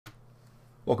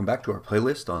Welcome back to our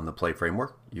playlist on the Play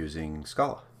framework using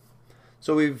Scala.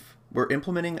 So we're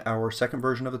implementing our second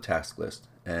version of the task list,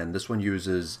 and this one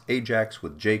uses Ajax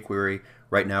with jQuery.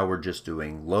 Right now we're just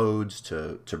doing loads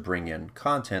to bring in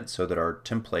content so that our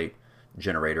template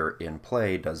generator in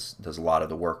Play does a lot of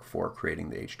the work for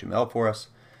creating the HTML for us.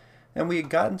 And we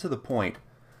had gotten to the point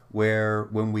where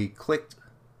when we clicked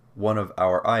one of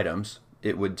our items,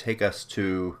 it would take us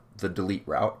to the delete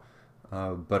route.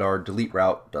 But our delete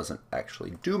route doesn't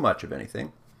actually do much of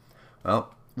anything.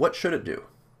 Well, what should it do?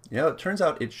 It turns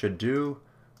out it should do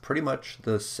pretty much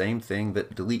the same thing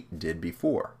that delete did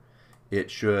before.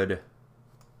 It should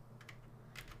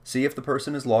see if the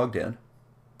person is logged in,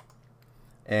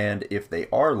 and if they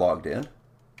are logged in,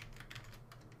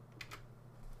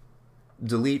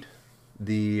 delete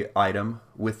the item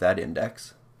with that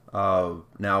index.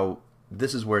 Now,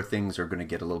 this is where things are going to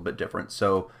get a little bit different.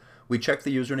 So we check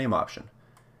the username option.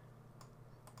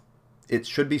 It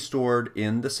should be stored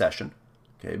in the session,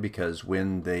 okay, because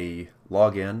when they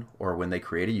log in or when they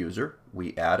create a user,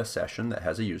 we add a session that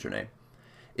has a username.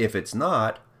 If it's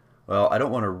not, well, I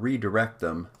don't want to redirect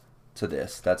them to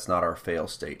this. That's not our fail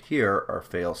state here. Our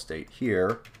fail state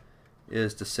here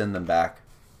is to send them back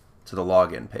to the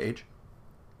login page.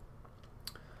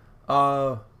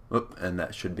 And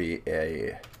that should be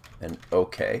an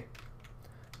OK.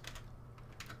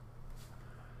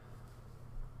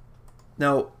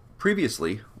 Now,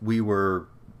 previously, we were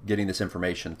getting this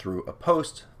information through a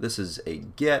post. This is a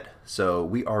get, so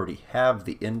we already have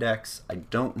the index. I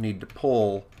don't need to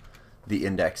pull the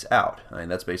index out.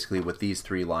 And that's basically what these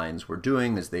three lines were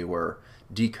doing, is they were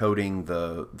decoding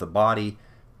the body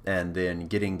and then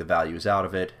getting the values out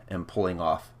of it and pulling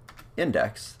off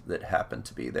index that happened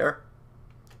to be there.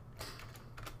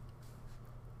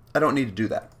 I don't need to do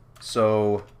that.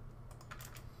 So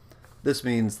this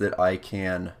means that I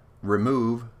can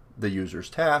remove the user's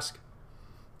task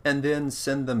and then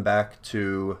send them back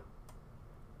to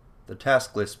the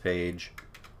task list page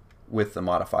with the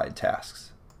modified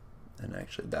tasks. And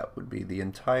actually that would be the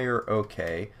entire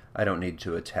OK. I don't need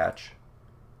to attach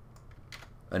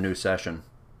a new session.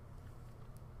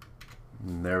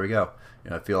 And there we go.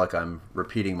 I feel like I'm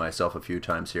repeating myself a few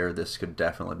times here. This could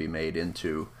definitely be made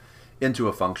into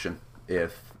a function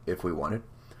if we wanted.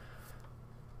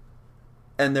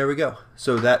 And there we go.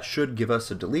 So that should give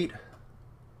us a delete.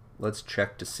 Let's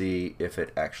check to see if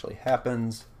it actually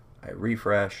happens. I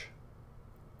refresh.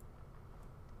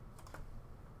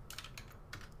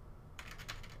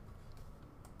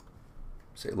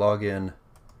 Say login,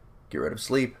 get rid of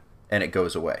sleep, and it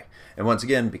goes away. And once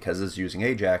again, because it's using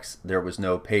Ajax, there was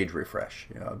no page refresh.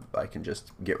 I can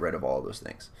just get rid of all of those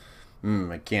things.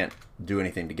 I can't do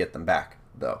anything to get them back,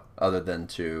 though, other than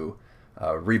to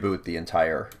reboot the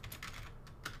entire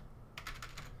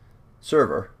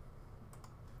server.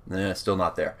 Still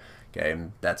not there. Okay,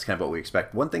 and that's kind of what we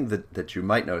expect. One thing that you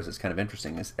might notice is kind of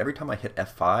interesting is every time I hit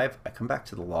F5, I come back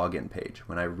to the login page.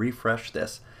 When I refresh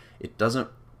this, it doesn't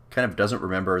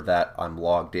remember that I'm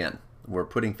logged in. We're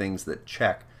putting things that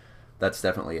check. That's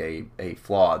definitely a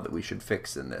flaw that we should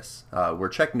fix in this. We're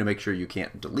checking to make sure you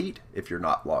can't delete if you're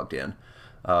not logged in.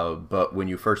 But when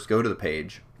you first go to the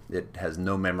page, it has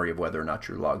no memory of whether or not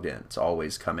you're logged in. It's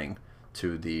always coming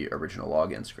to the original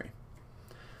login screen.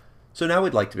 So now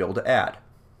we'd like to be able to add.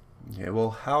 Okay, well,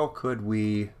 how could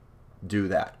we do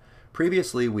that?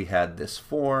 Previously, we had this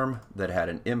form that had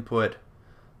an input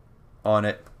on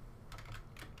it.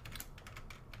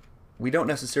 We don't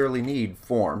necessarily need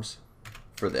forms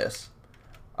for this.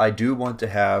 I do want to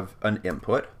have an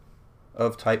input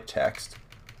of type text.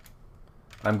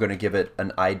 I'm going to give it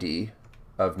an ID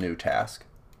of new task.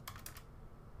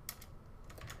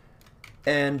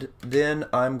 And then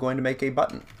I'm going to make a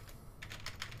button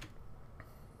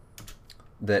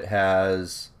that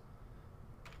has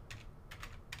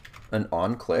an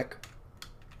on click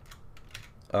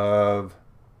of,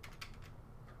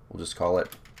 we'll just call it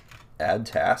add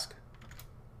task.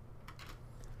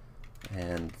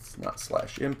 And it's not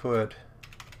 /input,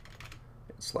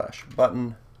 it's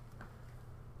 /button.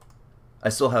 I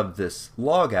still have this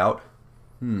log out.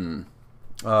 My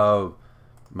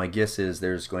guess is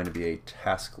there's going to be a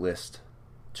task list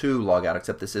to log out,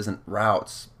 except this isn't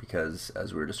routes because,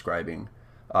 as we were describing,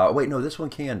 wait, no, this one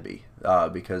can be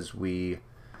because we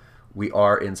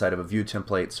are inside of a view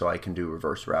template, so I can do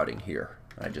reverse routing here.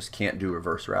 I just can't do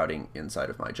reverse routing inside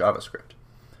of my JavaScript.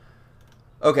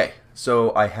 Okay,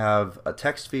 so I have a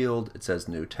text field. It says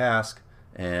new task,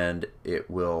 and it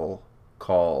will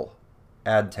call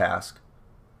add task.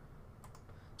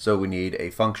 So we need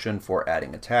a function for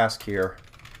adding a task here.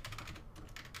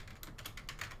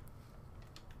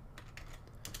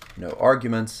 No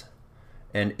arguments.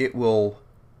 and it will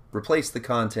replace the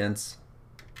contents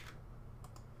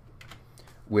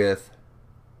with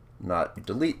not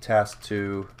delete task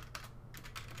 2,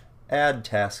 add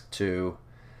task 2,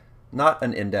 not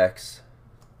an index,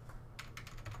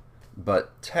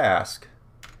 but task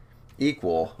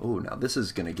equal, ooh, now this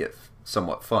is going to get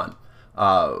somewhat fun.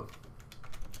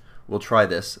 We'll try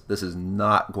this. This is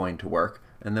not going to work,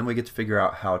 and then we get to figure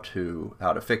out how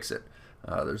to fix it.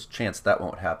 There's a chance that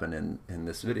won't happen in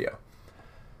this video.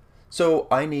 So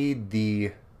I need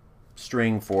the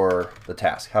string for the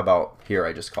task. How about here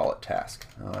I just call it task?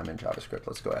 Oh, I'm in JavaScript.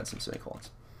 Let's go add some semicolons.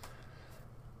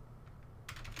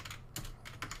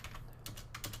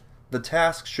 The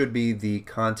task should be the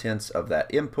contents of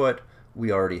that input.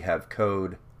 We already have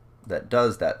code that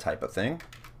does that type of thing,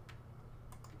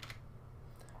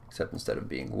 except instead of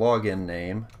being login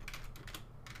name,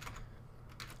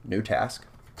 new task.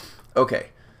 Okay,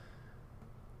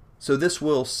 so this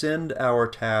will send our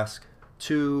task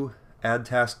to add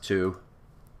task 2.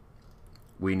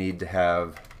 We need to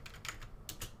have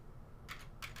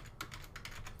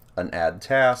an add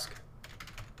task.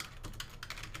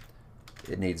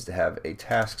 It needs to have a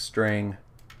task string.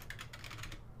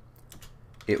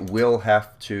 It will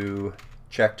have to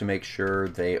check to make sure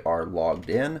they are logged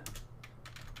in.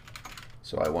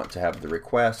 So I want to have the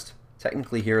request.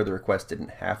 Technically here the request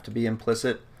didn't have to be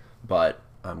implicit, but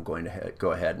I'm going to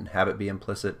go ahead and have it be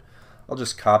implicit. I'll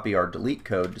just copy our delete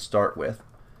code to start with,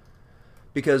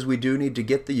 because we do need to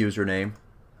get the username,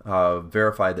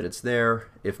 verify that it's there.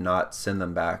 If not, send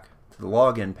them back to the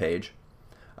login page.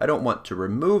 I don't want to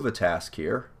remove a task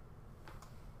here.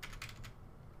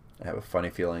 I have a funny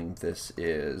feeling this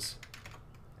is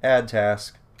add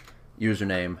task,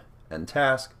 username, and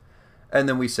task, and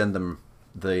then we send them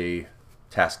the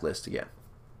task list again.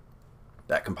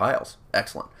 That compiles.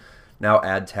 Excellent. Now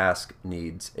add task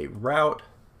needs a route.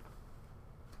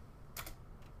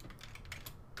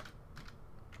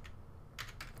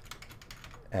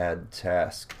 Add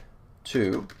task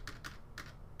 2,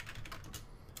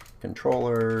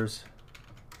 controllers,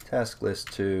 task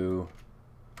list 2,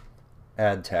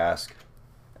 add task,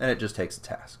 and it just takes a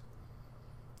task.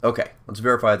 Okay, let's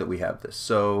verify that we have this.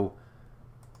 So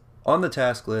on the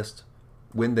task list,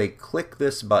 when they click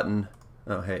this button,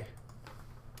 oh hey,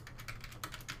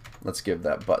 let's give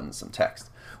that button some text.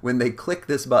 When they click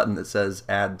this button that says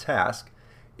add task,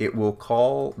 it will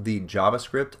call the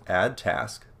JavaScript add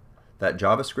task. That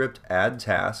JavaScript add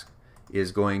task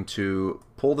is going to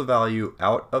pull the value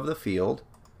out of the field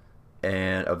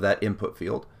and of that input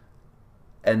field,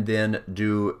 and then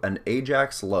do an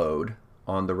Ajax load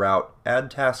on the route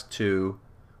add task 2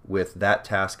 with that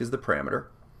task as the parameter.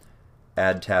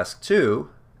 Add task 2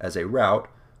 as a route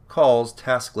calls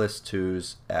task list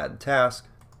 2's add task,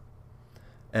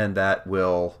 and that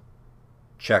will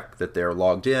check that they're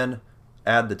logged in,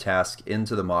 add the task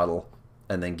into the model,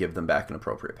 and then give them back an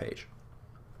appropriate page.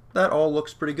 That all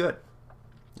looks pretty good.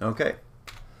 Okay,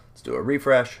 let's do a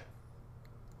refresh.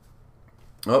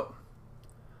 Oh,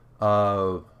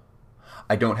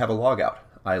 I don't have a logout.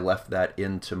 I left that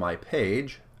into my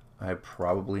page. I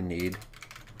probably need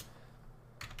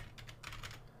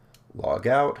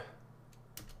logout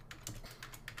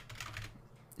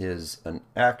is an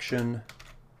action,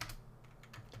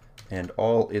 and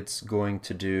all it's going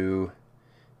to do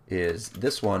is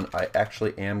this one. I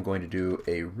actually am going to do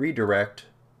a redirect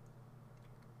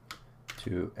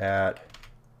to at,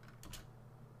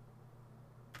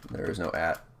 there is no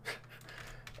at,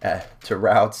 to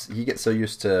routes. You get so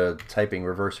used to typing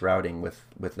reverse routing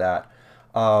with that,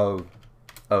 of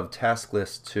task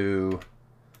list 2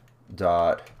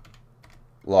 dot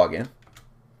login,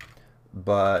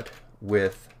 but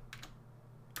with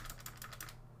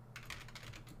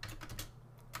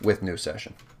new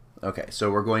session. Okay, so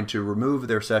we're going to remove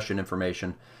their session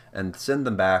information and send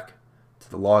them back to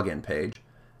the login page,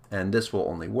 and this will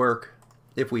only work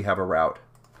if we have a route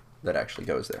that actually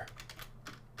goes there.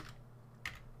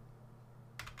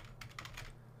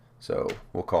 So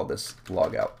we'll call this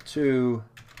logout2,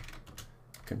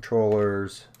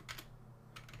 controllers,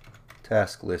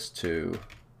 task list 2,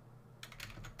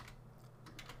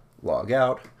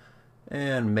 logout,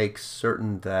 and make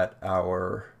certain that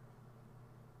our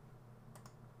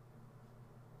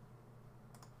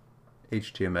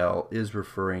HTML is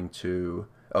referring to,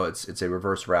 oh, it's a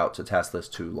reverse route to task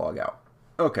list 2 logout.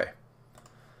 Okay.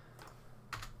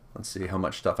 Let's see how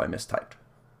much stuff I mistyped.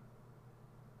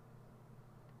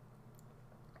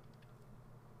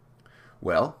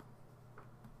 Well,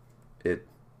 it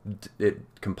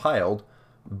compiled,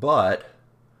 but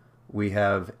we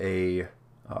have a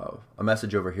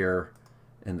message over here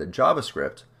in the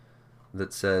JavaScript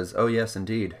that says, oh yes,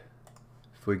 indeed,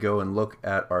 if we go and look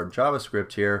at our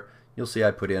JavaScript here, you'll see I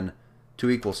put in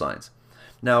 2 equal signs.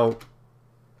 Now,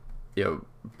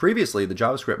 previously the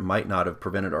JavaScript might not have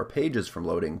prevented our pages from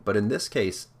loading, but in this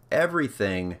case,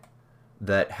 everything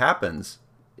that happens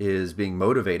is being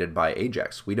motivated by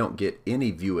Ajax. We don't get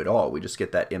any view at all. We just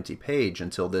get that empty page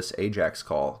until this Ajax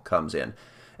call comes in.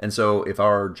 And so if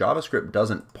our JavaScript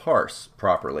doesn't parse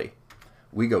properly,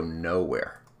 we go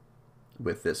nowhere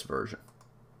with this version.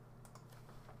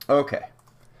 Okay.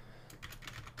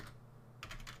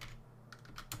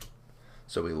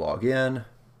 So we log in.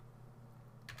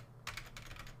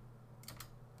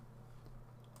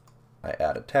 I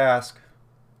add a task.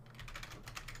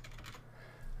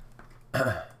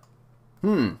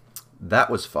 That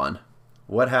was fun.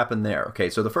 What happened there? Okay,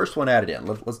 so the first one added in.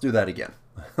 Let's do that again.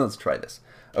 Let's try this.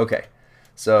 Okay,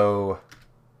 so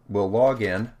we'll log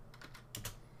in.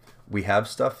 We have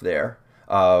stuff there.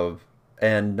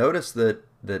 And notice that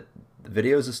the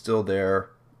videos is still there.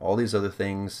 All these other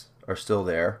things are still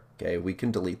there. Okay, we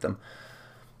can delete them.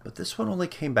 But this one only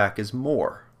came back as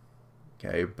more.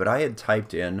 Okay, but I had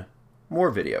typed in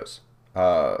more videos.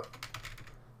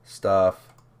 Stuff.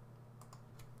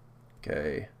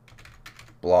 Okay,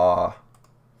 blah.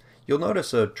 You'll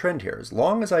notice a trend here. As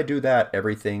long as I do that,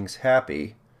 everything's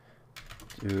happy.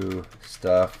 Do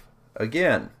stuff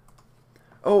again.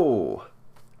 Oh,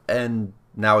 and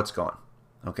now it's gone.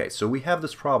 Okay, so we have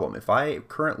this problem. If I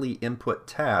currently input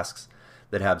tasks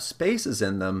that have spaces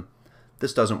in them,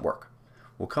 this doesn't work.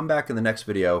 We'll come back in the next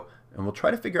video and we'll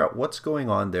try to figure out what's going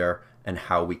on there and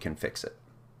how we can fix it.